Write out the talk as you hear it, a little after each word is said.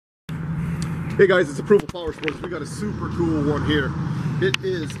Hey guys, it's Approval Power Sports. We got a super cool one here. It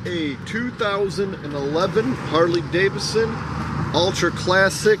is a 2011 Harley Davidson Ultra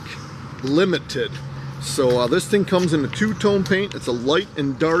Classic Limited. So this thing comes in a two-tone paint. It's a light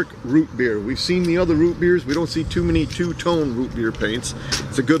and dark root beer. We've seen the other root beers. We don't see too many two-tone root beer paints.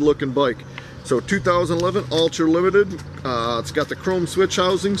 It's a good looking bike. So 2011 Ultra Limited. It's got the chrome switch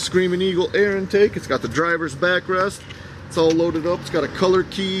housing, Screaming Eagle air intake. It's got the driver's backrest. It's all loaded up. It's got a color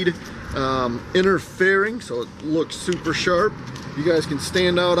keyed inner fairing, so it looks super sharp. You guys can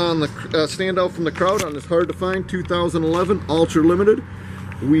stand out on the stand out from the crowd on this hard to find 2011 Ultra Limited.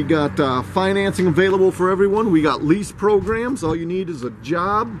 We got financing available for everyone. We got lease programs. All you need is a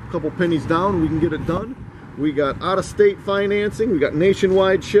job, a couple pennies down, we can get it done. We got out-of-state financing. We got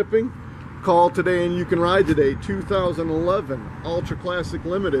nationwide shipping. Call today and you can ride today. 2011 Ultra Classic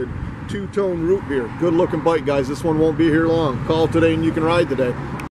Limited two-tone root beer. Good looking bike, guys. This one won't be here long. Call today and you can ride today.